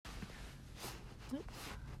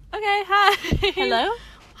Okay, hi. Hello?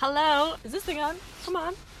 Hello. Is this thing on? Come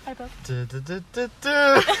on. iPod.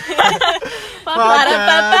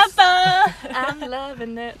 I'm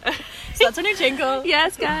loving it. So that's our new jingle.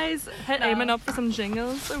 Yes, guys. Hit No. Eamon up for some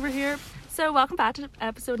jingles over here. So welcome back to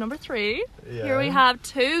episode number 3. Yeah. Here we have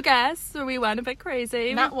 2 guests where we went a bit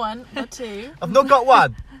crazy. Not one, but two. I've not got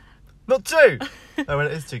one. Not two. Oh, well,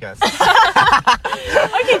 it is 2 guys.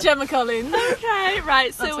 Okay, Gemma Collins. Okay,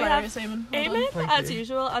 right. So That's we have hilarious, Eamon. Well done. Eamon, Thank as you.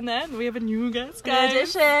 usual, and then we have a new guest, New guys.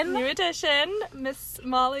 addition. New addition, Miss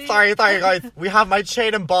Molly. sorry, guys. We have my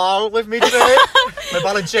chain and ball with me today. My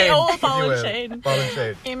ball and chain. old if ball you and will. chain. Ball and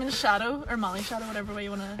chain. Eamon's shadow, or Molly's shadow, whatever way you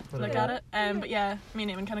want to look Whatever. at it. But yeah, me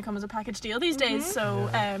and Eamon kind of come as a package deal these days. So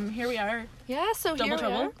here we are. Yeah, so Double here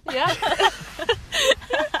trouble. we are. Yeah.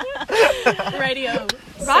 Radio.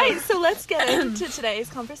 Right, so let's get into today's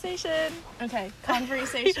conversation. Okay,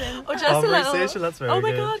 conversation. Or just a little. Conversation, that's very Oh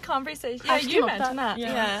my good. god, conversation. I Yeah, just you came up with mentioned that. that.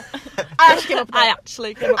 Yeah. Yeah. I actually came up with I that.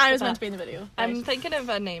 actually came up I with was that. meant to be in the video. I'm Right. thinking of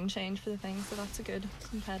a name change for the thing, so that's a good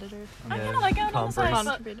competitor. I kind of like it on the side. Converse.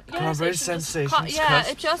 but- Contributor. Yeah, Converse it's just- sensations. Yeah,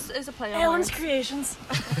 crisp. it just is a play on Ellen's words. Creations.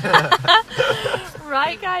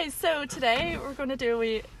 Right, guys, so today we're going to do a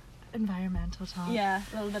wee environmental talk. Yeah,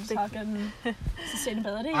 a little bit of talking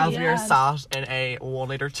sustainability. As we are and- sat in a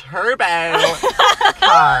 1-litre turbo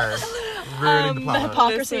car, ruining the The planet.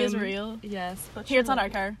 hypocrisy is Listen. real. Yes, but Here, it's not our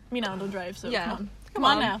car. Me and Alan don't drive, so Yeah. come on. Come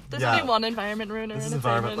on now. There's Yeah. only one environment ruiner This is in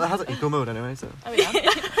environment. Well, it has an eco mode anyway, so. Oh, yeah.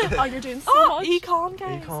 Oh, you're doing so Oh, much. econ,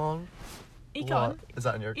 guys. Econ. Econ. What? Is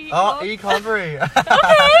that in your? Econ. Oh, Econvery.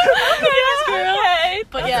 Yes, girl. Okay,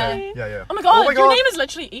 But that's yeah. it. yeah. Oh my god, Oh my your God. name is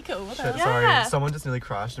literally Eco. What the Shit, hell? Yeah. sorry. Someone just nearly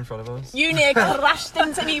crashed in front of us. You near crashed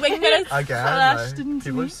into me wing minutes. Again, crashed like, into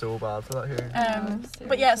people me. are so bad for that here.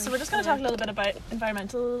 But yeah, so we're just going to talk a little bit about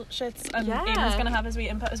environmental shits, and Yeah. Eamon's going to have his wee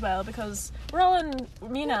input as well, because we're all in,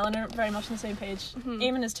 me and Ellen are very much on the same page. Mhm.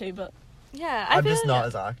 Eamon is too, but Yeah, I'm feel just not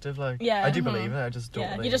as active. Like, Yeah. I do Mhm. believe it. I just don't.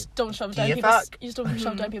 yeah, really you just don't shove it down give people's, back. you just don't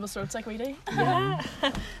shove it down people's throats like we do. Yeah.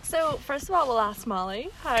 So first of all, we'll ask Molly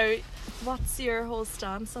what's your whole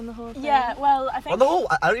stance on the whole thing? Yeah, well, I think On the whole,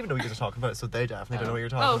 I don't even know what you're talking about, so they definitely don't know what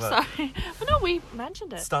you're Oh, talking about. sorry. But no, we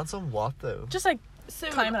mentioned it. Stance on what though? just like So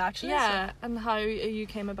climate action. yeah, and how you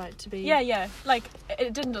came about to be. Yeah, like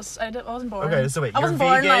it didn't just. I wasn't born. Okay, so wait, I you're wasn't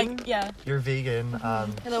born vegan? like yeah. You're vegan Mm-hmm.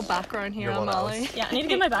 and A little background here You're on what else? Molly. Yeah, I need to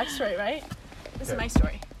get my backstory right. This is Okay. my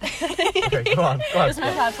story. okay, go on. This is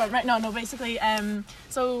my platform. Right? No, basically,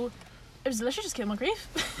 so it was literally just kill my grief.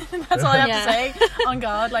 That's all I have Yeah. to say. On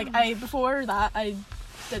God, like before that, I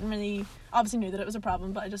didn't really obviously knew that it was a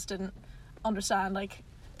problem, but I just didn't understand like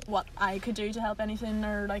what I could do to help anything,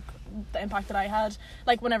 or like the impact that I had.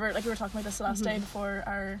 Like whenever, like we were talking about this the last day before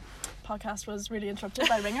our podcast was really interrupted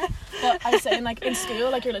by Ringer. But I was saying, like in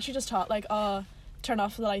school, like you're literally just taught like turn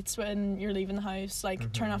off the lights when you're leaving the house,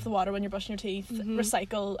 like turn off the water when you're brushing your teeth,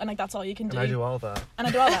 recycle, and like that's all you can do. And I do all that. And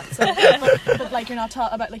I do all that. So, but like you're not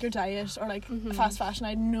taught about like your diet or like fast fashion. I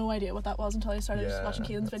had no idea what that was until I started Yeah, watching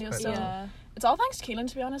Keelan's that's videos. quite So bad. Yeah. it's all thanks to Keelan,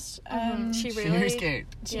 to be honest. She really.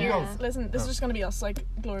 Yeah. Listen, this is just gonna be us like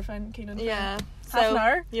glorifying Keelan. for Yeah. half So an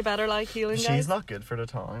hour. you better like healing, guys. She's not good for the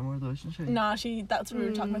time, or though, isn't she? Nah, that's what we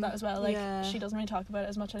were talking about that as well. Like Yeah. she doesn't really talk about it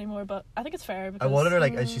as much anymore, but I think it's fair I because wanted her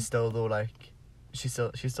like, is she still though like, she's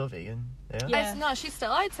still vegan? Yeah. Yeah. No, she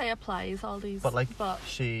still, I'd say, applies all these. But like, but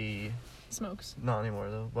she smokes. not anymore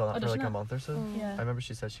though. Well, Oh, not for does like she a not? month or so. Yeah. I remember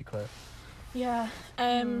she said she quit. Yeah.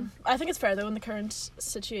 I think it's fair though in the current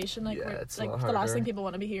situation, like Yeah, where, it's a like lot the last harder. thing people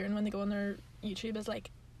want to be hearing when they go on their YouTube is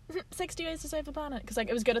like 60 ways to save the planet, because like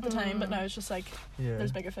it was good at the time, but now it's just like Yeah.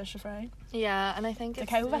 there's bigger fish to fry. yeah, and I think The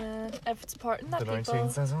it's, cowva. if it's important that The people. 19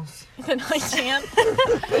 seasons. Then I can't.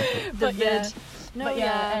 The But yeah. vid. No, But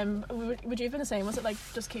yeah, yeah. would you have been the same? Was it like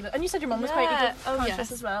just Keelan? And you said your mum was quite Yeah. eco-conscious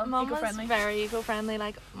yes. as well, Mum eco-friendly. was very eco-friendly,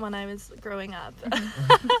 like when I was growing up.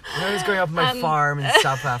 I was growing up on my farm in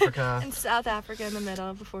South Africa. In South Africa in the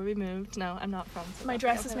middle before we moved. No, I'm not from South My Africa,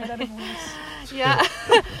 dress is okay. made out of wood. Yeah.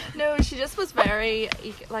 No, she just was very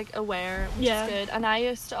like aware, which Yeah. is good. And I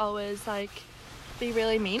used to always like be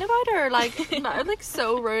really mean about her, like like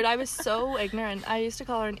so rude. I was so ignorant. I used to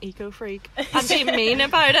call her an eco freak and be mean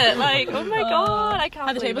about it. Like, oh my god, I can't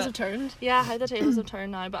How the believe tables it. have turned. Yeah, how the tables have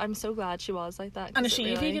turned now. But I'm so glad she was like that. And 'cause is she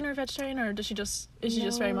it really- vegan or vegetarian, or does she just is she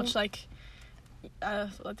just very No. much like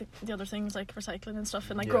like the other things like recycling and stuff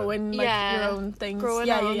and like Yeah. growing like Yeah. your own things? Growing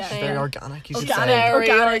yeah, our own yeah, thing. yeah. Very organic, you should Organic. say. Very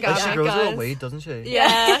Organic, Like, she organic, grows her own guys. weed, doesn't she?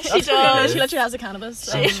 Yeah, she That's Yeah, does. she literally has a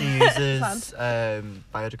cannabis. And she uses Plant.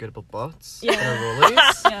 biodegradable butts Yeah. in her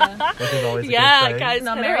rollies, Yeah. which is always a Yeah, good thing. guys.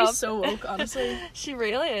 No, hit her Mary's up. so woke, honestly. She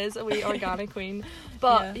really is a wee organic queen.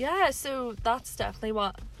 But yeah, so that's definitely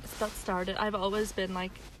what that started. I've always been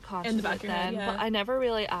like conscious In of the back it of your head, then, yeah. but I never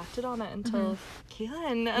really acted on it until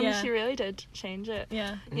Keelan, and Yeah. she really did change it.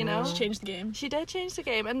 Yeah. You know? She changed the game. She did change the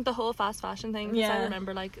game, and the whole fast fashion thing. Because I Yeah.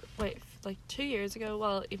 remember, like 2 years ago,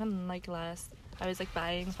 well, even like less, I was like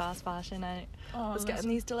buying fast fashion. I Oh, was that's- getting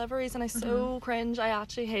these deliveries, and I so cringe. I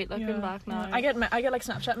actually hate looking Yeah, back now. yeah. I get like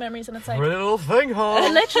Snapchat memories, and it's like Pretty little thing, huh?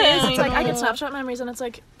 it literally is. It's I like I get know. Snapchat memories, and it's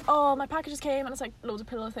like, oh, my packages came, and it's like loads of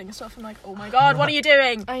pillow thing stuff. I'm like, oh my god, what are you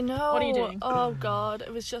doing? I know. What are you doing? Oh god,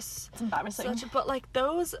 it was just It's embarrassing. but like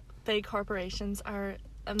those big corporations are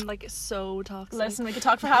like so toxic. Listen, we could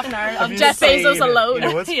talk for half an hour Have of you Jeff seen- Bezos alone. You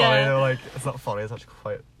know what's Yeah. funny though? Like, it's not funny, it's actually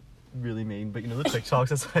quite really mean, but you know the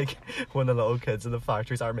TikToks, it's like when the little kids in the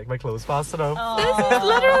factories are making my clothes fast enough.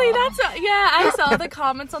 Literally, I saw the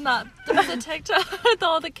comments on that. There was a TikTok with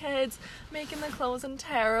all the kids making the clothes in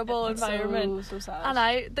terrible environment. So sad.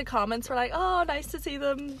 And the comments were like, oh, nice to see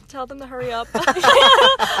them, tell them to hurry up. I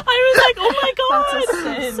was like, oh my god, That's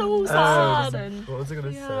a sin. so That's sad. a sin. What was I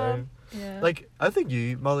gonna Yeah. say? Yeah. Like, I think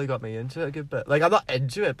you, Molly, got me into it a good bit. Like, I'm not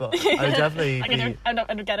into it, but I would definitely I be...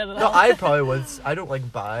 don't get it at No, all. I probably would. I don't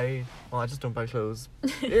like buy... Well, I just don't buy clothes.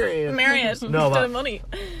 Period. Marriott. No, Instead but- of money.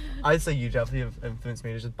 I'd say you definitely have influenced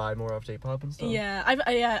me to just buy more of Depop and stuff. Yeah,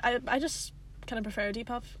 I just kind of prefer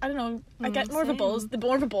Depop. I don't know. I get more of a same. buzz. The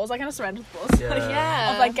more of a buzz, I kind of surrender to the buzz. Yeah.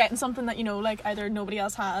 Yeah. Of like getting something that, you know, like either nobody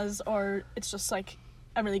else has, or it's just like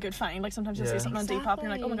a really good find. Like sometimes you'll Yeah. see something on Depop and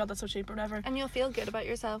you're like, oh my Exactly. god, that's so cheap or whatever. And you'll feel good about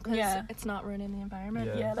yourself because Yeah. it's not ruining the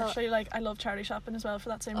environment. Yeah. Yeah, But- literally, like I love charity shopping as well for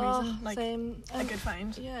that same Oh, reason. Like same. a good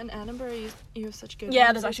find. Yeah, in Edinburgh, you have such good Yeah,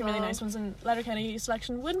 ones there's as actually really well. nice ones in Letterkenny.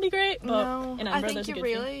 Selection wouldn't be great, but No, in I Edinburgh think there's a you good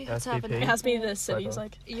really have to have SVP. It an has to be the cities, Right.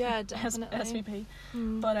 like Yeah, it has definitely. SVP.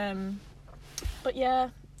 Mm. But yeah,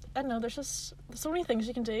 I don't know. There's so many things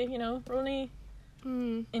you can do. You know, we're only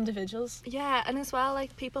Mm. individuals. Yeah, and as well,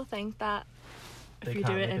 like people think that if They you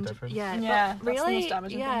can do it make a in difference. yeah, Yeah, but that's the really, most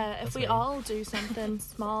damaging thing. yeah, if That's we right. all do something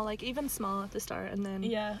small, like even small at the start, and then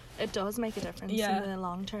Yeah, it does make a difference Yeah. in the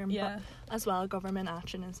long term. yeah, But as well, government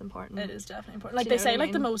action is important. it is definitely important. Do Like you they know say, what I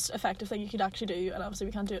like the mean? most effective thing you could actually do, and obviously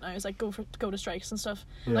we can't do it now, is like go to strikes and stuff.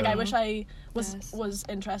 Yeah. Like I wish I was Yes.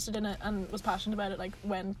 interested in it and was passionate about it, like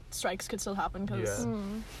when strikes could still happen, because Yeah.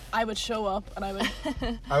 Mm. I would show up and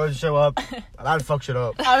I would show up and I'd fuck shit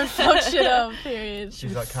up. would fuck shit up. Period.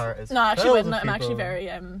 She's got characters. No, I actually Hell, wouldn't. those I'm actually people. very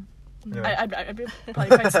Anyway. I'd be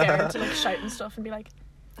probably quite scared to like shout and stuff and be like,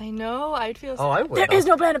 I know. I'd feel. Oh, I would. there not. is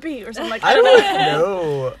no Planet B or something like. I I don't know. would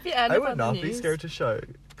no. If you end I up would on the not be news. scared to shout.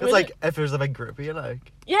 Because, Really? like, if there's a big group of you,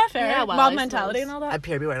 like, Yeah, fair. Yeah, well, Mob I mentality suppose. and all that. I'd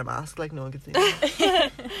probably be wearing a mask, like, no one could see me.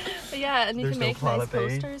 Yeah, and you There's can no make nice Planet B.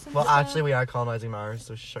 posters. And Well, stuff. actually, we are colonising Mars,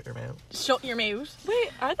 so shut your mouth. Shut your mouth. Wait,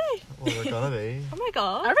 are they? Well, we're gonna be. Oh my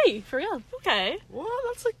god. Are we for real? Okay. Well,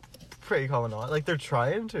 that's, like, pretty common now. Like, they're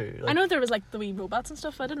trying to. Like, I know there was like the wee robots and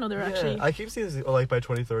stuff. I didn't know they were yeah, actually. I keep seeing this, like, by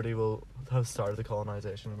 2030, we'll have started the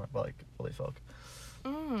colonisation. But, like, holy fuck.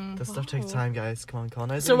 Mm, This stuff takes wow. time, guys. Come on,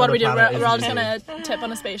 colonizing. So what do we do? another planet We're all isn't just easy. gonna tip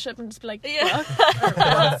on a spaceship and just be like, Yeah.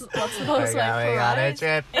 what's the post We got like? a right?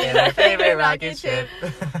 trip in our favorite rocket Rocket ship.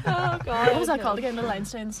 Oh god. What was that called again? Little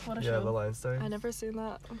Einsteins. What a Yeah, show. the Limestone. I never seen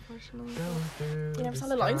that, unfortunately. You never saw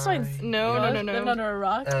Little Einsteins? No, What? no. Living under a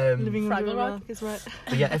rock. Living Fraggle under a Rock? rock is right.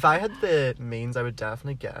 But yeah, if I had the means, I would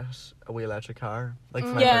definitely get a wee electric car. Like for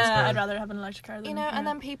my first Yeah, car. I'd rather have an electric car than You know, and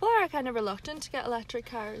then people are kind of reluctant to get electric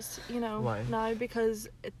cars, you know, Why? now because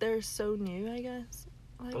they're so new, I guess.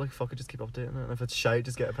 But like, fuck it, just keep updating it. And if it's shite,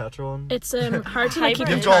 just get a petrol one. it's hard to like keep Hybrid.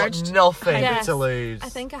 it You've got charged. nothing Yes. to lose. I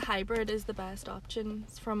think a hybrid is the best option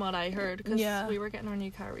from what I heard because Yeah. we were getting our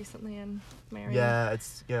new car recently and Mary Yeah,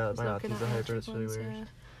 was my looking auntie's at a hybrid. electric It's really ones, weird. yeah.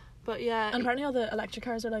 But yeah, And apparently all the electric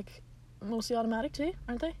cars are like mostly automatic too,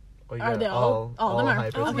 aren't they? Oh, Are they all of them are?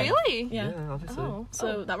 hybrids. oh Okay. really? Yeah. obviously. Oh,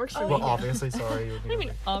 So that works for Oh, me. Well, obviously, sorry. You What do you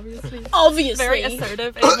mean obviously? Obviously. Very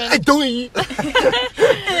assertive. I Even. don't eat.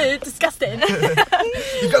 Disgusting.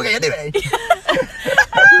 You don't get anyway.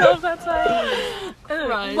 Love that song.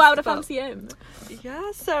 Right, Wow, the but- fancy him.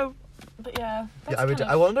 Yeah, so But yeah. Yeah,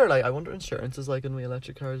 I wonder. Like, I wonder insurance is like in the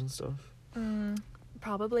electric cars and stuff.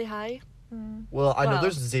 probably high, Well, I know Well-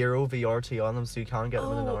 there's 0 VRT on them, so you can get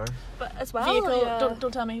them in an Oh. hour. but as well, Vehicle. yeah.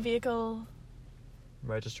 Don't tell me vehicle.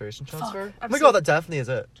 Registration transfer. I'm Oh my so- god, that definitely is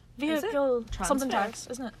it. Is it? Vehicle something Transfer? tax,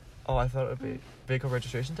 isn't it? Oh, I thought it would be vehicle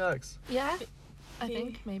registration tax. Yeah, I Ve-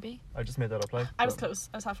 think maybe. I just made that up. Like I was but- close.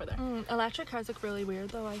 I was halfway there. Electric cars look really weird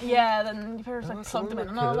though. I think. Yeah, then you better Oh, like some plug them of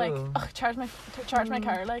in them and are all like, cool. ugh, charge my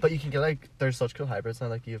car like. But you can get like there's such cool hybrids now.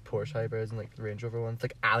 Like you have Porsche hybrids and like the Range Rover ones.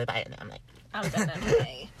 Like I'll buy it. I'm like, I was in them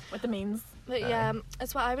with the means. But yeah,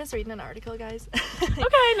 that's why I was reading an article, guys.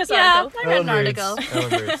 Okay, Miss Yeah. Article. I read an article.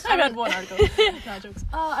 Ellen Roots. I read one article. No jokes.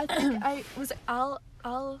 Oh, I think I was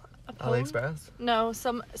a poem? AliExpress. No,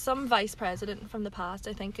 some vice president from the past.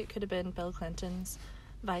 I think it could have been Bill Clinton's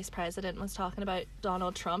vice president was talking about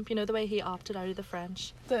Donald Trump. You know, the way he opted out of the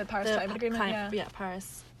French The Paris Climate Agreement. Yeah.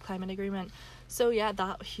 Paris Climate Agreement. So yeah,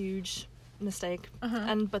 that huge mistake.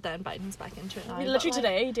 But then Biden's back into it now. I mean, But, literally like,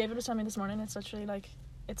 today, David was telling me this morning. It's literally like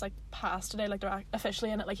it's like passed today. Like they're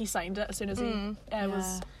officially in it. Like he signed it as soon as he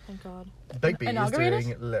was. Thank God. Big B is inaugurated?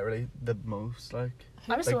 doing literally the most, like.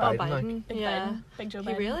 I was Big so Biden, happy. like- Big yeah. Biden, Big Joe He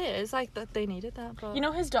Biden. really is like that. They needed that, but You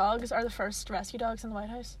know, his dogs are the first rescue dogs in the White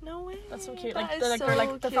House. no way. That's so cute. That Like is they're like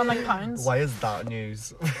so they're from like cute. pounds. Why is that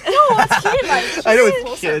news? No, it's cute. Like I know it's it's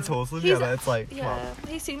wholesome. cute, it's wholesome, yeah, but it's like, come Yeah, on.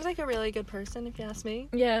 he seems like a really good person, if you ask me.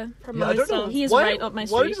 Yeah. From Yeah, I don't know. stuff. He is why, right up my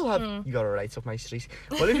Why do street. people have? You got it right up my street.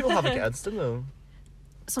 Why do people have against him though?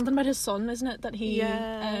 Something about his son, isn't it? That he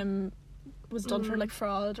Yeah. was done for like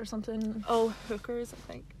fraud or something. Oh, hookers, I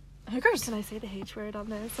think. Hookers. Can I say the H word on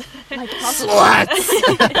this? Like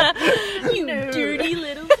Sluts. you dirty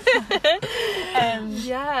little.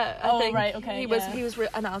 Yeah. I Oh, think right, okay, He was yeah.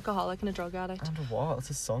 an alcoholic and a drug addict. And what? It's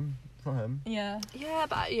his son. It's not him. Yeah. Yeah,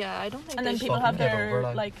 but I don't think. And then they people should- have fucking get their over,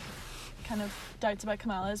 like- like kind of doubts about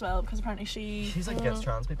Kamala as well because apparently He's like against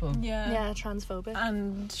trans people. Yeah, transphobic.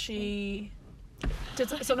 and she did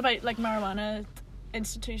something about like marijuana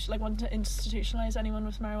wanting to institutionalize anyone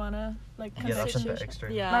with marijuana like Yeah, that's a convictions. bit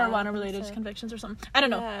extreme. Yeah. Marijuana related so- convictions or something. I don't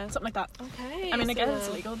know, Yeah. something like that. Okay. I mean, I guess so- it's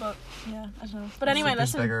illegal, but yeah, I don't know. But anyway, There's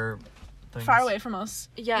listen, bigger things. far away from us.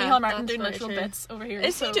 Yeah, Micheál Martin that's doing very literal true. bits over here.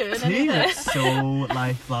 Is so. he doing He anything? looks so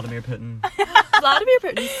like Vladimir Putin. Vladimir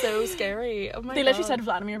Putin's so scary. Oh my They literally God. said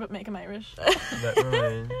Vladimir, but make him Irish.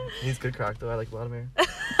 Literally. He's good crack though. I like Vladimir.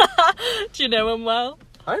 Do you know him well?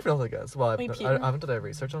 I have nothing against. Well, Wait, I Putin? haven't done any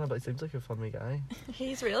research on it, but he seems like a fun wee guy.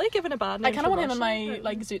 He's really given a bad name. I kind of to want him in my Russia.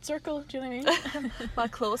 like zoot circle. Do you know what I mean? my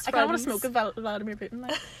close I friends. kind of want to smoke with Vladimir Putin.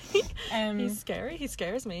 Like. He's scary. He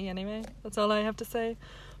scares me anyway. That's all I have to say.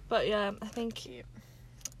 But yeah, I think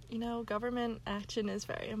government action is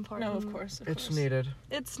very important. No, of course. It's needed.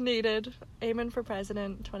 It's needed. Aiming for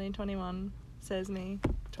president 2021 says me.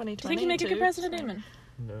 2020. Do you think you make a good president, Eamon?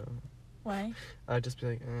 No. Why? I'd just be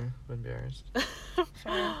like, wouldn't be ours.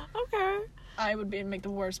 Fair. Okay. I would make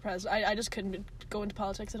the worst president. I just couldn't go into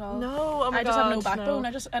politics at all. No, oh my I just have no God, backbone.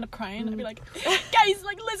 I just end up crying. I'd be like, guys,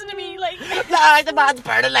 like, listen to me, like. the man's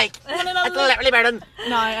burning, like. It's literally burning.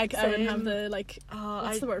 No, I wouldn't Same. have the like. Oh,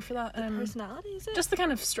 What's the word for that? personality is it? Just the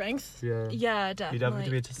kind of strength. Yeah. yeah, definitely. You'd have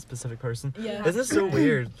to be a specific person. Yeah. Isn't it so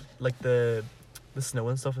weird? Like the snow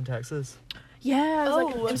and stuff in Texas. Yeah, Oh,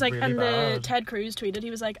 it was like, really and the bad. Ted Cruz tweeted,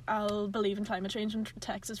 he was like, "I'll believe in climate change when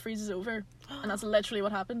Texas freezes over," and that's literally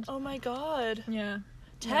what happened. Oh my God. Yeah,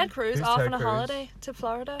 Ted Cruz Who's off Ted on a Cruz? holiday to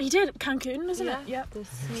Florida. he did Cancun, isn't yeah. it? Yeah, The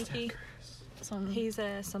sneaky. He's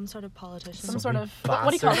some sort of politician. some sort of Some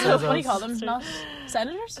what do you call them? bastard What do you call says them? Not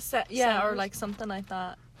senators. Yeah, or Senators. like something like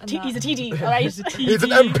that. And He's a that- TD, alright. He's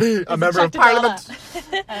an MP, a member of Jack Parliament.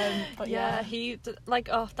 Della. But Yeah,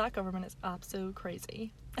 that government is absolutely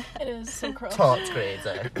crazy. it is so corrupt. Talk's crazy.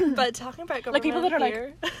 But talking about government Like, people that are like-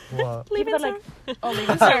 here, What? People that like, oh, leave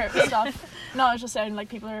it, stop. No, I was just saying, like,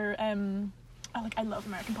 people are, I love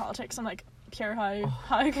American politics. I'm like, pure,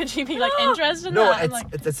 how could you be like interested in No, that? I'm it's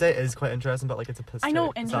like, it is quite interesting, but like it's a piss I know,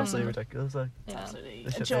 take. It's interesting. absolutely ridiculous. Like, yeah. absolutely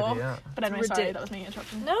this a shit's joke. idea. But anyway, It's sorry, ridic- that was me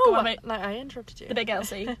interrupting. No, Go on about like I interrupted you. the big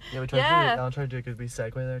LC. Yeah, we tried Yeah. I'll try to do a good wee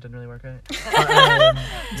segue there. It didn't really work out. But,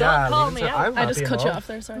 yeah, call leave it me to- out. I'm I just happy cut you enough. off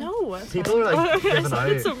there. Sorry. No, it's People are fine. like giving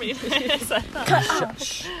Sounded out. so mean.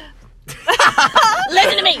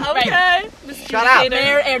 Listen to me. Right. Okay. Shut up.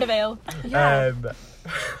 Mayor Airdevale. Yeah.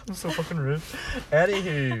 I'm so fucking rude.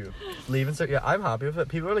 Anywho, leaving cert. Yeah, I'm happy with it.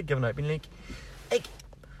 People are like giving out, being like,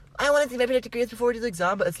 I want to see my predicted grades before I do the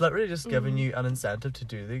exam, but it's literally just giving you an incentive to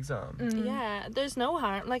do the exam. Yeah, there's no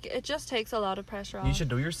harm. Like, it just takes a lot of pressure off. You should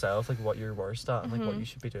know yourself, like what you're worst at and like what you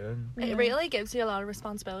should be doing. It really gives you a lot of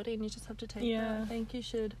responsibility, and you just have to take Yeah. that. I think you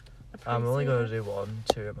should. I'm only going to appreciate do 1,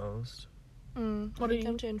 2 at most. it. What I are think you-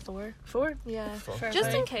 I'm doing 4. 4. Yeah. Fuck. Just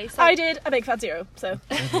play. in case. I did a big fat 0, so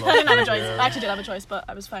I didn't have a choice. I actually did have a choice, but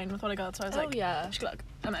I was fine with what I got, so I was Oh like, yeah. "Good luck,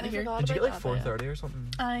 I'm out I of here." forgot Did you get like about that bit. 4:30 or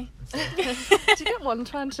something? Aye. Did you get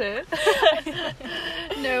 120?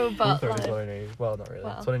 No, but 4:30 is like, what I need. Well, not really.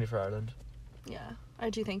 Well. It's what I need for Ireland. yeah. Or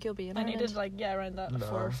do you think you'll be in I Ireland? needed like around that No.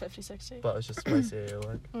 450, 60. But it's just my CEO,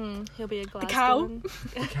 like. He'll be a Glasgow. cow?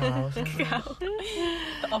 The cow.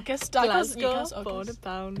 The Uckus, Glasgow, born and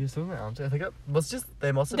bound. You still my auntie. I think it was just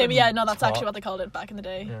they must have. They, been yeah, no, that's taught- actually what they called it back in the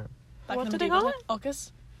day. Yeah. Back What in did the they call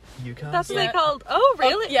Uckus. UCAS. That's what Yeah. they called. Oh,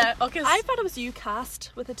 really? Yeah, okay. I thought it was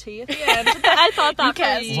UCast with a T at the end. I thought that for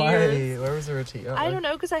UCast. years. Why? Where was there a T? I don't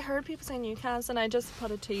know, because I heard people saying UCAS and I just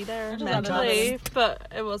put a T there just mentally, but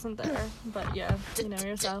it wasn't there. But yeah, you know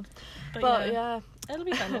yourself. But yeah, it'll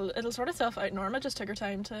be fun. It'll sort itself out. Norma just took her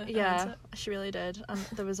time to announce yeah, it. she really did. And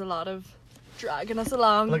there was a lot of dragging us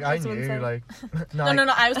along. Like, I as one knew, said. like... No,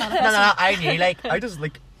 I was not. I knew, like, I just,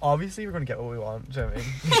 like, obviously we're gonna get what we want, do you know what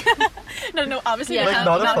I mean? No, obviously. Yeah. I Like, can't-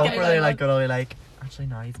 not a fuck getting where they, that like, gonna be like, actually,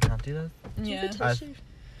 no, you can't do that. one. Yeah. Tissue.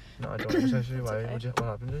 No, I don't have a tissue. Why? okay. What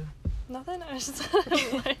happened to you? Nothing. I was just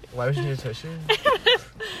like, Why would you need a tissue?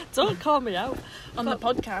 don't call me out. On the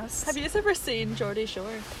podcast. Have you ever seen Geordie Shore?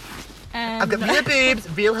 I've got real boobs,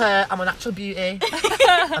 real hair, I'm a natural beauty.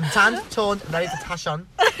 I'm tanned, toned, and ready to tash on.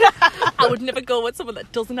 I would never go with someone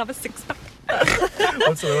that doesn't have a six pack.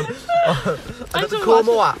 What's the other one? I got the don't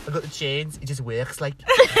Como I got the chains, it just works like.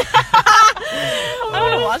 I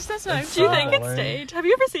want to watch this now. It's Do you so think it's annoying. staged? Have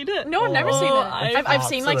you ever seen it? No, I've never Oh, seen it. I've I've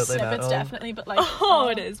seen like absolutely snippets, metal. definitely, but like. Oh,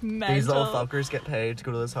 it is mental. These little fuckers get paid to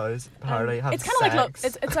go to this house, party, have It's sex. kind of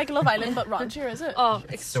like it's like Love Island, but raunchier, is it? Oh,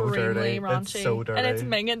 It's so extremely dirty. It's raunchy. so And it's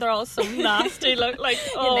dirty. minging. They're all so nasty. Look like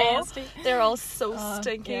oh, nasty. they're all so Oh,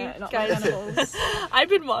 stinky, yeah, not guys. my cannibals. I've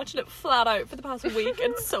been watching it flat out for the past week.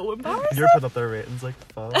 It's so embarrassing. You're putting up their ratings like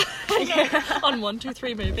fuck. On 1, 2,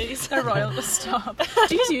 3 movies. They're royal to stop.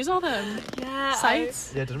 Do you use all them Yeah,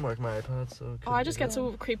 sites? Yeah, it didn't work on my iPad, so. Oh, I just get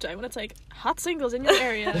so creeped out when it's like hot singles in your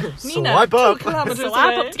area. Swipe up. 2 kilometers So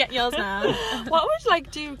I'm away. up to get yours now. What would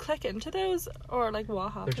like do you click into those or like what They're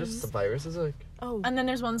happens? just the viruses, like. Oh, And then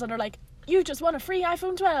there's ones that are like, you just won a free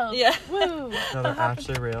iPhone 12. yeah. Woo. No, they're That happened.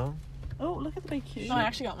 actually real. Oh, look at the big cute. No, I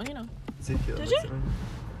actually got one, you know. Ezekiel, Did what's you? it mean?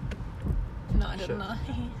 No, I didn't Shit. know.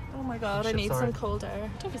 Oh my god, I Shit, need sorry. some cold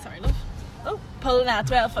air. Don't be sorry, love. Oh. Pulling out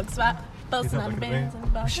 12 fucks swat. He's Busting not on the looking at me. bands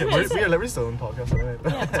and the Shit, What is we're it? literally still in podcast anyway.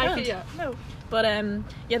 Yeah, I I could, yeah. No. But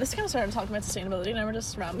yeah, this kind of started talking about sustainability. Now we're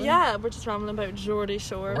just rambling. Yeah, we're just rambling about Geordie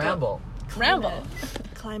Shore. Ramble. Ramble.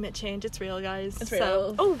 Climate change, it's real, guys. It's So-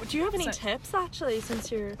 real. oh, do you have any So- tips actually?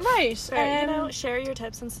 Since you're, Right. you know, share your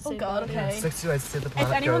tips and sustainability. Oh god, okay. 60 ways to save the If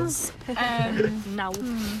planet. anyone's No.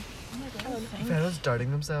 If anyone's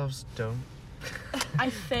darting themselves, don't. I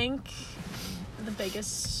think the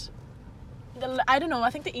biggest I don't know,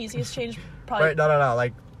 I think the easiest change probably Right, no.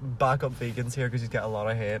 Like, back up vegans here because you get a lot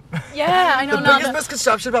of hate. Yeah, I know. The no, biggest the-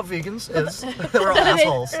 misconception about vegans is we're all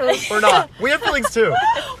assholes. We're not. We have feelings too.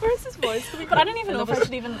 Where's this voice coming but from? I don't even know if I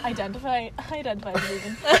should even identify as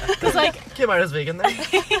vegan. Because like Came out as vegan then.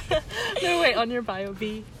 No, wait, on your bio,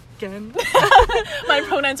 vegan. my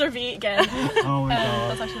pronouns are vegan. Oh my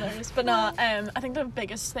That's actually hilarious. But no, I think the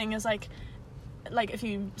biggest thing is like if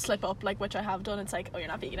you slip up, like which I have done, it's like, oh, you're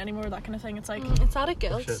not vegan anymore, that kind of thing. It's like It's out of Oh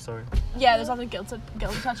guilt. shit, sorry. yeah, there's often guilt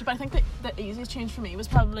attached, but I think the easiest change for me was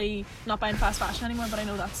probably not buying fast fashion anymore, but I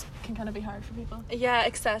know that can kind of be hard for people. Yeah,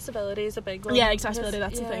 accessibility is a big one. Yeah, accessibility,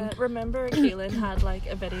 that's the Yeah, thing. Remember Keelan had like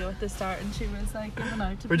a video at the start and she was like giving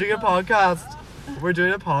out to We're doing a people. podcast. We're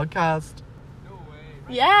doing a podcast.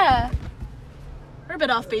 Yeah. We're a bit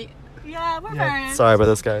offbeat. Yeah, we're Yeah. very Sorry about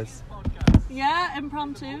this, guys. Yeah,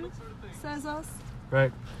 impromptu, says us.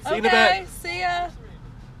 Right. See you in a Okay, bit. see ya.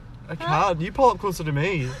 I can't. You pull up closer to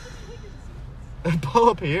me. Pull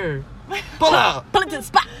up here. Pull up. Pull it to the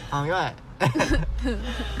spot. Oh my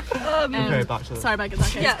Um, Okay, back to this. Sorry about that,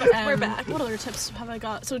 guys. Yeah, But, we're back. What other tips have I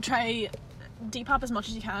got? So try Depop as much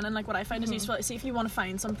as you can, and like what I find is useful. See if you want to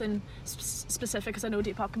find something specific, because I know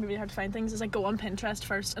Depop can be really hard to find things. Is like go on Pinterest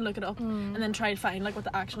first and look it up, and then try to find like what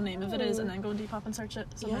the actual name of it is, and then go on Depop and search it.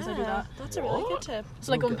 Sometimes I do that. That's a really good tip.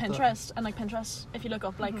 So like go on Don't get that. Pinterest, and like Pinterest, if you look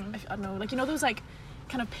up like if, I don't know, like you know those like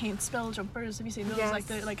kind of paint spill jumpers. Have you seen those? Yes. Like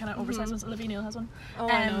the like kind of oversized ones. Olivia Neal has one. Oh,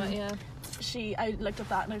 I know Um, it, yeah. I looked up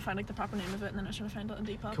that and I found like the proper name of it, and then I was trying to find it on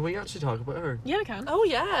Depop. Can we actually talk about her? Yeah, we can. Oh,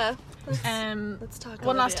 yeah. Let's talk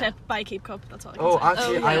one last Olivia. tip: buy Keep Cup. That's all I can Oh, say.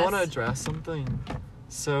 actually, Oh, I yes. want to address something.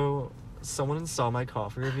 So, someone saw my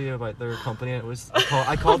coffee review about their company, and it was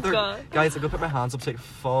I called their God. guys. I'm gonna put my hands up, take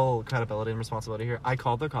full credibility and responsibility here. I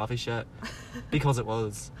called their coffee shit because it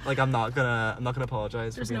was like I'm not gonna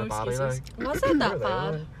apologize There's for being no a baddie. excuses. Like, Was it that Were they,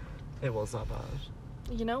 bad? like? It was not bad.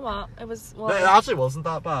 You know what? It was, well, No, it actually wasn't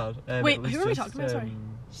that bad. Wait, it was who are we just, talking about? Sorry.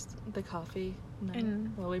 the coffee. No.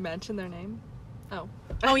 In- Well, we mentioned their name. Oh.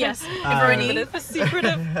 Oh yes, Um, Veronique, It's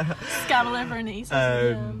secretive. Scabula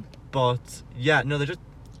Vernice. But yeah, no, they're just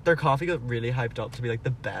their coffee got really hyped up to be like the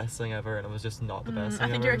best thing ever, and it was just not the best thing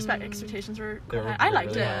I think ever. your expectations were They quite were high. I liked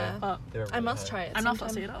really it, high. but They were I really must high. try it. I'm not sometime.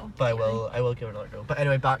 fussy at all. But I will give it another go. But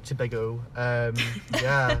anyway, back to Big O.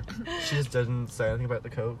 Yeah, she just didn't say anything about the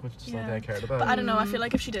Coke, which is the only thing I cared about. But I don't know. I feel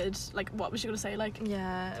like if she did, like, what was she gonna say? Like,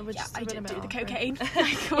 Yeah, it was yeah, just I a bit did of do an the awkward. cocaine.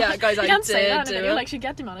 Yeah, guys, you I can't say did that in a do video. it. Like, she'd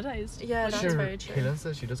get demonetized. Yeah, But that's sure, very true. Kaylin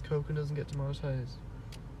says she does Coke and doesn't get demonetized.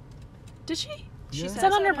 Did she? She Yeah. says Is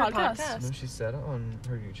that on it her podcast? No, she said it on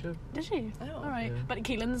her YouTube. Did she? Oh. All right. Yeah. But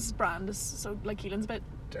Keelan's brand is so, like, Keelan's a bit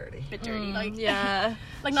Dirty. dirty. Mm, Like, yeah.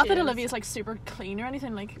 like, not she that is. Olivia's like super clean or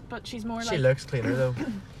anything, like, but she's more She like. looks cleaner though.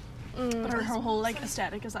 But her whole like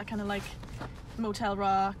aesthetic is that kind of like Motel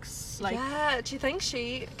Rocks, like. Yeah, do you think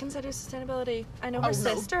she considers sustainability? I know Oh, her no.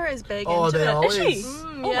 sister is big Oh, into they it. always. Is she?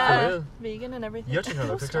 Oh, yeah, for real? vegan and everything. You have to try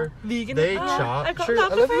to look at her. Vegan. They Oh, chat. I've got Sure,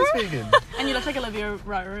 that Olivia's before. vegan. And you look like Olivia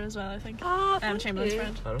Rower as well, I think. Oh, thank Chamberlain's you.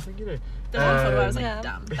 friend. I don't think you do. There's one photo I was like, Yeah.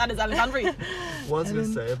 damn, that is Alexandria. What was I gonna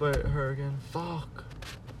Ellen. say about her again? Fuck.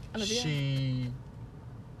 Olivia? She.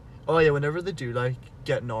 Oh yeah, whenever they do like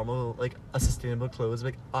get normal, like a sustainable clothes,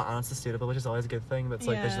 like unsustainable, which is always a good thing. But it's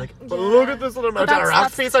like they're just Yeah. like, but Yeah. look at this little But Motel that's-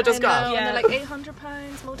 Rock piece I just I got. know, Yeah. and they're like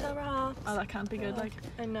 £800 motel rocks. Oh, that can't be good. Like,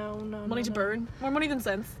 I know, no. money no, to no. burn. More money than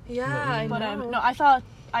sense. Yeah, I But know. no, I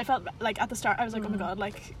felt like at the start I was like, oh my god,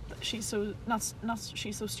 like she's so not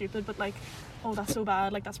she's so stupid, but like, oh that's so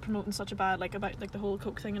bad, like that's promoting such a bad, like about like the whole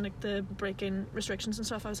Coke thing and like the breaking restrictions and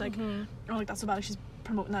stuff. I was like, oh like that's so bad, like she's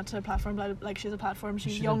promoting that to a platform, like she's a platform,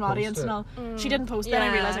 she's a She young didn't post audience it. and all. She didn't post it. Then I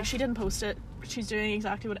Yeah. realized like she didn't post it. She's doing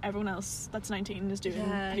exactly what everyone else that's 19 is doing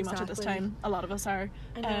Yeah, pretty much at this exactly. time. A lot of us are.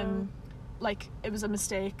 I know. Like it was a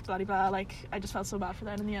mistake, blah blah blah. Like I just felt so bad for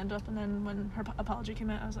that in the end up, and then when her apology came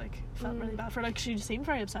out, I was like, felt really bad for her. Like she seemed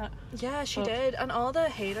very upset. Yeah, she But- did, and all the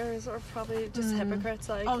haters are probably just hypocrites.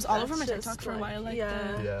 Like, Oh, it was all over that's my just, TikTok for a while, like,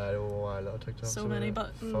 yeah, the- Yeah, I know I love TikTok. So many,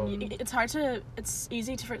 but it's hard to. It's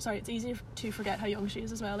easy to forget how young she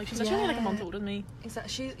is as well. Like she's actually only like a month Yeah. older than me.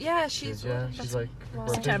 exactly. She's She's that's- like wow.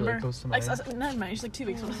 birthday's September. really close to Like mine. never mind, she's like 2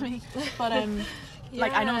 weeks older than me. But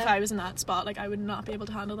like I know if Yeah. I was in that spot, like I would not be able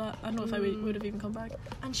to handle that. I don't know if I would have even come back.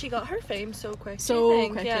 And she got her fame so quick. So I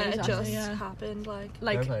think. quickly, yeah, exactly, it just yeah. happened. Like,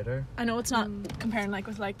 Like later. I know it's not comparing like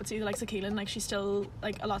with like, but see like Keelan, like she's still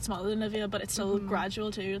like a lot smaller than Olivia, but it's still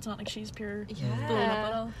gradual too. It's not like she's pure blowing up at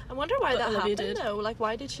yeah. all. I wonder why But that Olivia happened did. though. Like,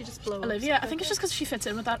 why did she just blow up? Olivia, so I think it's just quickly? because she fits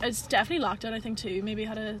in with that. It's definitely lockdown, I think too. Maybe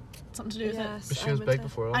had something to do with Yes, But she I was would big say.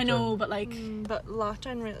 before. I lockdown. know, but like But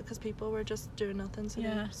lockdown, really, because people were just doing nothing, so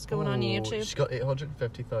Yeah. they're just going on YouTube. She got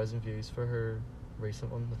 850,000 views for her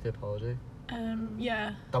recent one with the apology.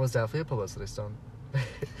 yeah, That was definitely a publicity stunt.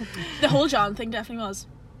 the whole John thing definitely was.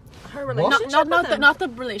 Her What? relationship Not the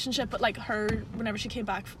relationship, but like her whenever she came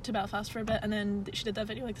back to Belfast for a bit, and then she did that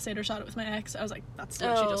video like the Seder shot it with my ex. I was like, that's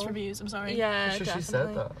literally just Oh. for views. I'm sorry. Yeah, I'm sure definitely. she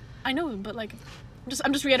said that. I know, but like,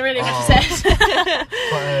 I'm just reiterating Oh. what she said.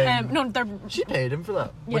 But No, they're. she paid him for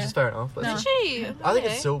that, which Yeah. is fair enough. But No. Did she? I think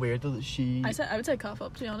Okay. it's so weird that she. I would say cough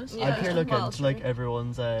up, to be honest. Yeah. I can look well, into like true.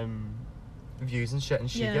 everyone's views and shit, and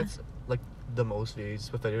she Yeah. gets like the most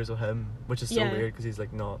views with videos of him, which is so Yeah. weird because he's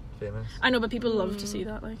like not famous. I know, but people love to see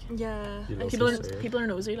that. Like, Yeah, You I love think- to see it. people are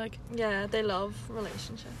nosy. Like, yeah, they love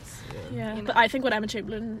relationships. yeah. You But know. I think what Emma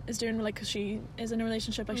Chamberlain is doing, like, because she is in a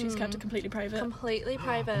relationship, like she's kept it completely private. Completely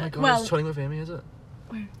private. Oh my god, Well- it's Chatting with Amy, is it?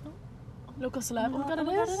 Local celeb. Oh my god, it Oh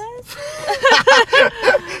my is.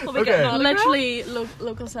 We'll be Okay. getting autographs. Literally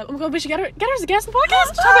local celeb. Oh my god, we should get her as a guest on the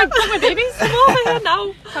podcast. Talk about babies. Oh my god,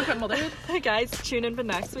 no. Talk about motherhood. Hey guys, tune in for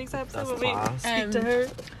next week's episode That's when we class. speak to her.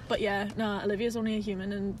 But yeah, no, Olivia's only a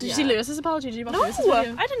human. And did you Yeah. see Lewis's apology? Did you watch No, Lewis's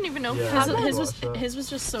video? I didn't even know Yeah. he His- had His, one. his was watched that. his was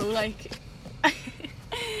just so like,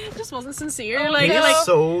 it just wasn't sincere. Oh, like, He's yeah. like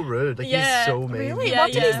so rude. Like Yeah. he's so mean. Really? Yeah,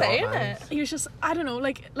 What did he yeah. say in Not it? nice. he was just, I don't know,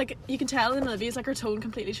 like you can tell in Olivia's like her tone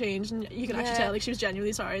completely changed, and you can actually Yeah. tell like she was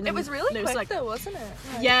genuinely sorry. And It then was really Lewis, quick like, though, wasn't it?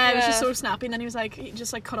 yeah, it was just so snappy. And then he was like, he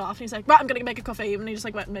just like cut off, and he's like, right, I'm gonna make a coffee, and he just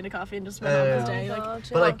like went and made a coffee and just went on his day. Like,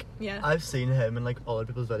 But like yeah. I've seen him in like other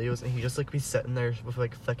people's videos, and he just like be sitting there with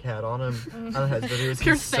like thick head on him, and his videos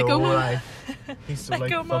Pure he's so sicko mode. like he's so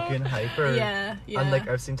like Sicko mode. fucking hyper. Yeah, yeah. And like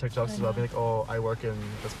I've seen TikToks as well, being like, "Oh, I work in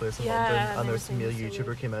this place in Yeah, London," and and they there's were a male saying so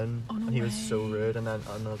YouTuber came in, Oh, no and he was so way. rude, and then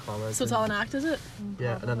on the comments, So it's all an act, is it?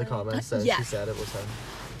 yeah, and then the comments said Yeah. she said it was him.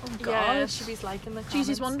 Oh Yeah, god. she was liking the comments.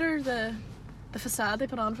 Jeez, you wonder the facade they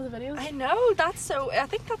put on for the videos. I know, that's so, I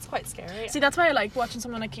think that's quite scary. See, that's why I like watching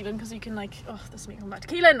someone like Keelan, because you can like, oh, this is me coming back to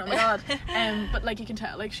Keelan. Oh my god. But like you can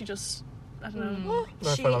tell, like she just I don't know.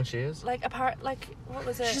 Not for how long she is. Like what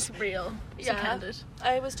was it? She's just real. So Yeah. candid.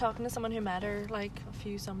 I was talking to someone who met her like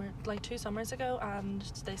 2 summers ago, and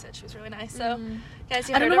they said she was really nice. So, guys,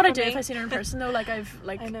 you I don't heard know it what I from do me. if I seen her in person though. Like I've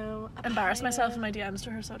like I know. embarrassed myself in Apparently- my DMs to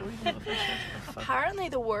her, so I don't even know if I should. Fuck. Apparently,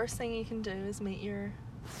 the worst thing you can do is meet your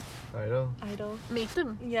I know. idol. Meet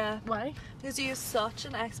them. Yeah, Why? because you have such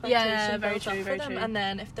an expectation very built true, up very for them, true. and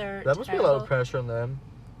then if they're That must be a lot of terrible- pressure on them.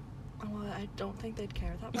 Well, I don't think they'd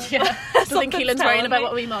care that much. Yeah. I think Something's Keelan's telling worrying about me.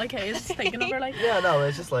 what wee Molly Kay is thinking of her. Like. Yeah, no,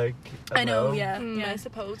 it's just like I know. Yeah. Mm, Yeah. I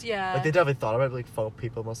suppose. Yeah. Like they definitely thought about it, like folk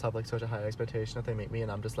people must have like such a high expectation if they meet me,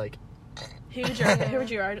 and I'm just like, Who would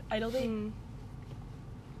your idol be? Mm.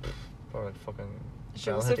 or like fucking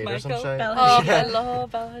Bella Joseph Hadid or some Michael. shit. Bella Oh, Yeah. I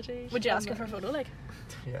love Bella Hadid. Would you ask her for a photo? Like.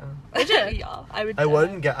 Yeah. Would you? Yeah, I would. I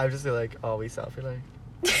wouldn't get. I'd just be like, oh, we selfie like.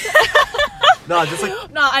 No, just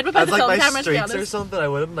like No, I'd whip out as the like film my camera to be streaks or honest. something. I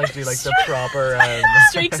wouldn't like do like the proper.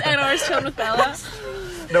 Streaks and ours chilling with Bella.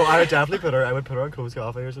 No, I would definitely put her. I would put her on Coast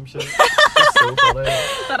Coffee or some shit. It's so funny.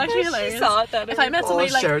 That actually She hilarious. saw it then. If I met Oh,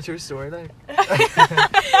 somebody like share it to your story now.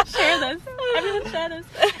 share this, everyone share this.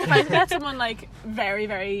 If I met someone like very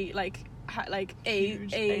very like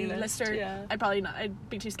Huge a A-list, lister, yeah. I'd probably not. I'd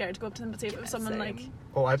be too scared to go up to them. But see if it was someone Same. like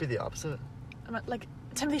Oh, I'd be the opposite. like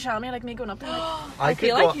Timothy Chalamet, like me going up to him. Like, I could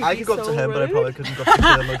feel go. like you'd I be could go up to so him, but I rude. probably couldn't go up to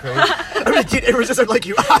him. Like, I mean, it was just like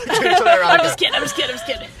you. I'm just kidding. I'm just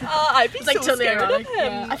kidding. I'd be It's like so totally scared ironic. of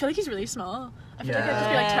him. Yeah. I feel like he's really small. I feel like I'd just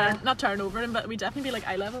be Yeah. like not turn over him, but we'd definitely be like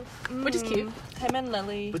eye level, which is cute. Him and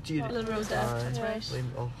Lily. But you. Little Rose Death, that's Aye. right.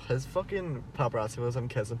 Oh, his fucking paparazzi was him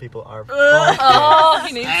kissing people are. Oh,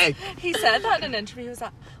 he needs. Sick. He said that in an interview. He was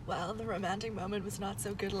like, "Well, the romantic moment was not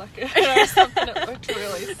so good looking," or something. It looked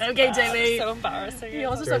really. Okay, Jamie. So embarrassing. He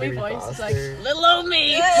also said Dirty me voice. It's like bastard. little old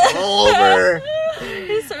me. Over.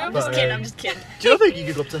 He's so I'm just But, kidding. um, I'm just kidding. Do you think you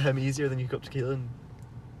could go up to him easier than you could go up to Keelan?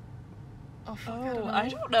 Oh fuck. Oh, I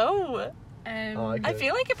don't know. Oh, I I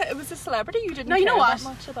feel like if it was a celebrity you didn't No, you know care what? that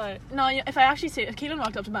much about. No, if I actually see if Keelan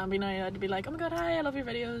walked up to Bambi now, I'd be like, oh my god, hi, I love your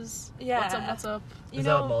videos. Yeah. What's up? What's up? You Is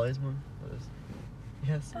know, that Molly's mum? What is?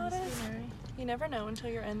 Yes. Oh, it is. You never know until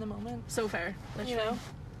you're in the moment. So fair. You Literally. know.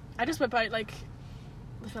 I just whip out like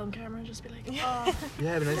the film camera and just be like, oh.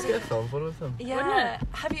 Yeah, but I just get a film photo with him. Yeah.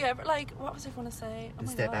 Have you ever what was I going to say? Oh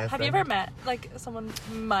my Step god. out Have you friend. ever met like someone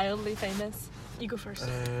mildly famous? You go first.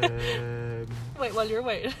 Wait, while you're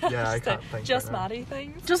waiting. Yeah, I Just can't say, think just right now. Maddie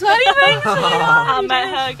things. Just not even. I met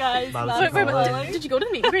her, guys. Maddie Maddie Wait, wait, Foley. Did you go to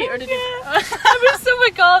the meet and greet or did you? I was so my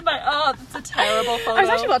god, that's a terrible photo. I was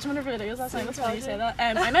actually watching one of her videos last night. That's funny you say that.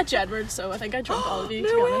 I met Jedward, so I think I drunk all of you. No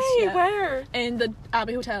to be honest. way, Yeah. where? In the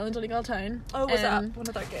Abbey Hotel in Donegal Town. Oh, was that Um, one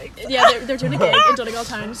of their gigs? Yeah, they're doing a gig in Donegal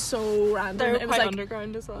Town. So random. They were It was quite like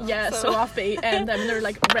underground as well. yeah, so offbeat, and then they're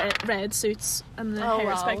like red suits and the Oh, hair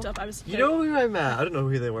wow. specked up. I was. You know who I met? I don't know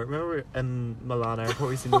who they were. Remember in Milan Airport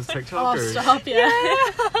we seen those Oh TikTokers? stop!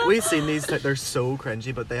 Yeah. We seen these. They're so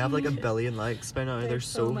cringy, but they have like 1 billion likes by now. They're There's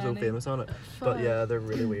so so many. famous on it. But yeah, they're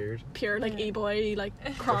really weird. Pure like e-boy like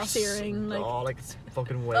cross earring like. Oh, like it's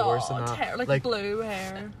fucking way worse than that. like blue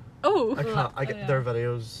hair. Oh. I can't. I get Yeah. their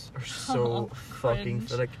videos are so Oh, fucking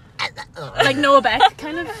cringe. like. Like Noah Beck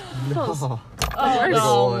kind of. Pulse. No. Oh, worse.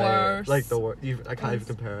 no, way. worse. Like the worst. I can't even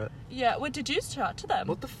compare it. Yeah, what did you chat to them?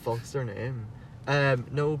 What the fuck's their name?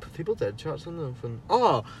 No, people did chat to them.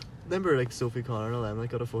 Oh, remember like Sophie Connor and all them?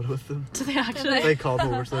 Like got a photo with them. Do they actually? They called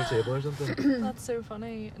them over to the table or something. That's so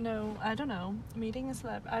funny. No, I don't know. Meeting a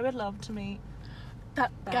celeb. I would love to meet.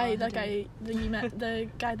 That guy that Validate. you met, the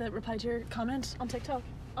guy that replied to your comment on TikTok.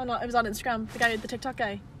 Oh no, it was on Instagram. The TikTok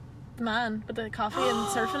guy, the man with the coffee and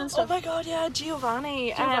surfing and Oh stuff. my god, yeah,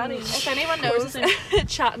 Giovanni. Giovanni. If anyone What was knows, his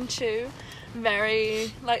Chat and Chew,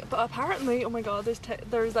 very like. But apparently, oh my god,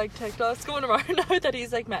 there's like TikToks going around now that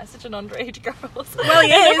he's like messaging underage girls. Well,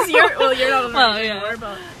 he is. You're not on Well, well, yeah. anymore,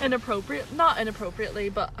 but Inappropriate, not inappropriately,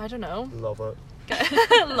 but I don't know. Love it.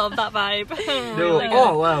 Love that vibe. No, Really good.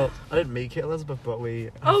 oh well, I didn't meet Kate Elizabeth, but we.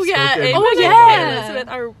 have Oh yeah, spoken. Amy Oh, and yeah. Elizabeth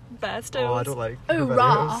are bestos. Oh, I don't like. Oh, her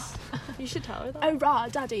raw. videos. You should tell her that. oh raw,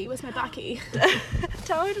 daddy, where's my backy?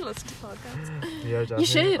 Tell her to listen to podcasts. Yeah, definitely. You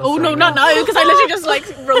should. I'll Oh no, send not her. now because I literally just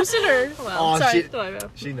like roasted her. Well, Oh, sorry.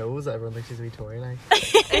 she knows that everyone thinks she's a wee Tory. Like,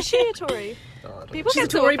 is she a Tory? oh, I don't People She's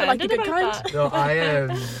get a Tory, so but, like, the offended good about kind. that.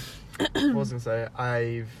 know. No, I what was I gonna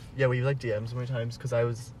say? We've like DM'd so many times because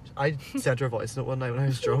I sent her a voice note one night when I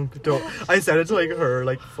was drunk. I sent it to like her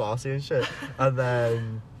like Flossie and shit, and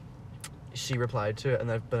then she replied to it, and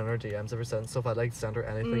I've been in her DMs ever since. So if I like send her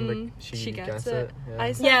anything, like she gets it. Yeah.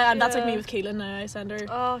 I sent Yeah, and that's like you me a- with Keelan now. I send her.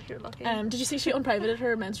 Oh, you're lucky. Did you see she unprivated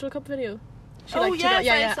her menstrual cup video? She Oh, like yes, I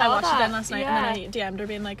yeah. I saw watched it that. then last night, and then Yeah. I DM'd her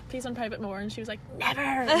being like, "Please unprivate more," and she was like, "Never,"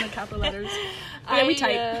 in like capital letters. But yeah, we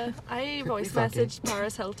tight. I voice Fucking. messaged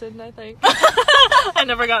Paris Hilton, I think. I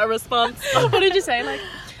never got a response. What did you say? Like,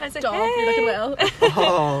 I was like, "Dog, hey, you're looking well."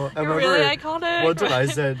 Oh, I you're remember really iconic. one time I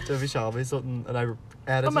said to Vishalmi something and I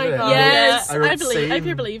edited Oh my it. God. Yes, I wrote I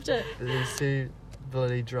same. believed it. Lucy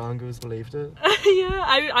bloody Drongos believed it. Yeah,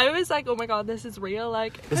 I was like, oh my god, this is real.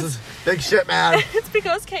 Like, This is big shit, man. it's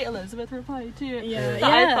because Kate Elizabeth replied to it. Yeah, That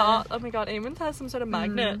I yeah. thought, oh my god, Eamon has some sort of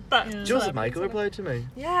magnet. That yeah. Joseph Michael replied to me.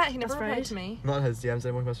 Yeah, he never That's replied right. to me. Not his DMs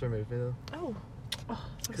anymore, he must have removed me though. Oh,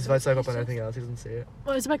 Because if I swipe up on anything else, he doesn't see it.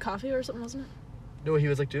 Well, it was about coffee or something, wasn't it? No, he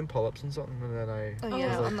was like doing pull-ups and something, and then I oh was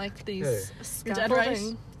yeah, like, on like these hey. Dead right.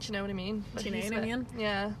 scaffolding. Do you know what I mean? But Do you know he's what I with- mean?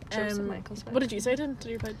 Yeah, Joseph Michael's. What did you say to him?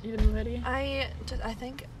 You didn't know, did you? I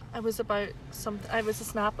think I was about something. I was a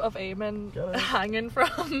snap of Eamon Got it. hanging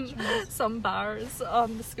from some bars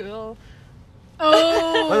on the school.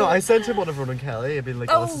 Oh no, Oh, I sent him one of Ronan Kelly. I'd be like,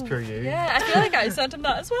 oh, this is pure you. Yeah, I feel like I sent him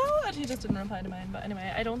that as well, and he just didn't reply to mine. But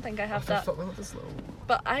anyway, I don't think I have that. Fuck, why not this low?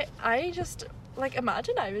 But I just like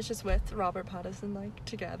imagine I was just with Robert Pattinson like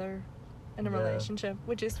together in a Yeah. relationship.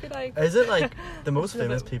 Would just be like, Is it like the most Yeah,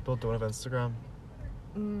 famous but- people don't have Instagram?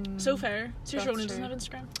 so fair. So That's Ronan true. doesn't have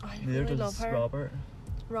Instagram. I Neither really does love her. Robert.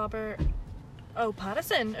 Robert. Oh,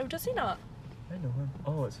 Pattinson. Oh, does he not? I know him.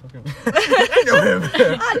 Oh, it's fucking. I know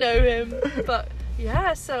him. I know him. But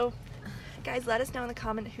yeah, so guys, let us know in the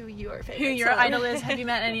comment who your favorite. Who your idol is? Have you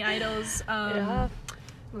met any idols? Yeah.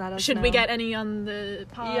 Let us Should know. we get any on the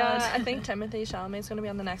pod? Yeah, I think Timothy Chalamet is going to be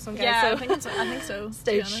on the next one, guys. Yeah, so I think so. to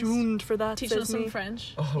stay be honest. tuned for that. Teaching us Disney. some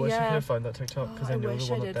French. Oh, I wish I Yeah. could have found that TikTok because Oh, I I know wish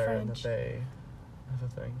the I one up did there and that French. they have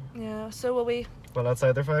a thing. Yeah. So will we? Well,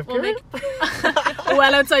 outside their 5K. We'll make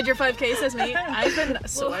well outside your 5K, says me. I've been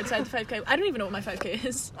so outside the 5K. I don't even know what my 5K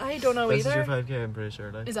is. I don't know This is either. your 5K, I'm pretty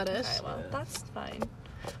sure. Like. Is that it? Okay, well, that's fine.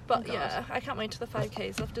 But God. yeah, I can't wait till the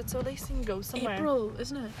 5K's lifted, so at least you can go somewhere. April,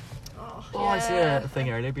 isn't it? Oh, Oh, I see yeah. a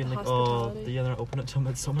thing earlier being like, oh, Hospitality. they're open it till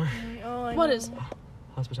midsummer. Oh, I What know. is it?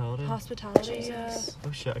 Hospitality. Hospitality? Yeah. Jesus.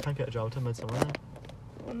 Oh shit, I can't get a job till midsummer now.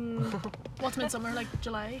 Mm, What's midsummer, like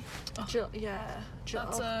July? yeah.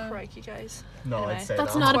 That's, Oh, crikey, guys. No, Anyway. I'd say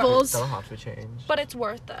That's that'll not a have to- buzz. That'll have to change. But it's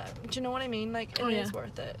worth it. Do you know what I mean? Like, it is Oh, yeah.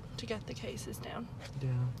 worth it to get the cases down. Yeah.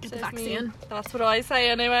 Get the Says me. vaccine. That's what I say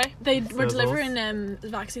anyway. They were Fizzles. delivering the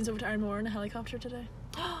vaccines over to Ironmore in a helicopter today.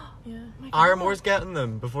 Yeah. Ironmore's getting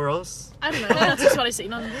them before us. I don't know. That's just what I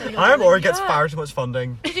seen on. Ironmore gets Yeah. far too much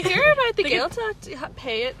funding. Did you hear about the They Gael tax?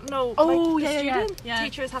 Pay it? No. Oh, like, yeah, the yeah, student yeah.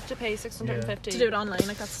 teachers have to pay 650 to do it online,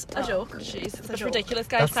 like that's a joke. Jeez, a that's joke. ridiculous,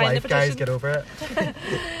 guys. That's Sign the life, guys. petition. Get over it.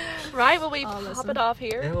 Right, well, we Oh, pop listen. it off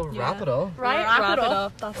here. Yeah, we'll Yeah. wrap it up. Right, Wrap it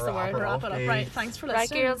up. That's the Wrap word. it Wrap up, it up. please. Right. Thanks for Right,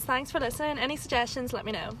 listening. girls, thanks for listening. Any suggestions, let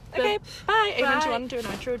me know. Okay, bye. Eamon, do Bye. you want to do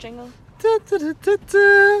an outro jingle?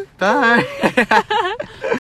 Bye.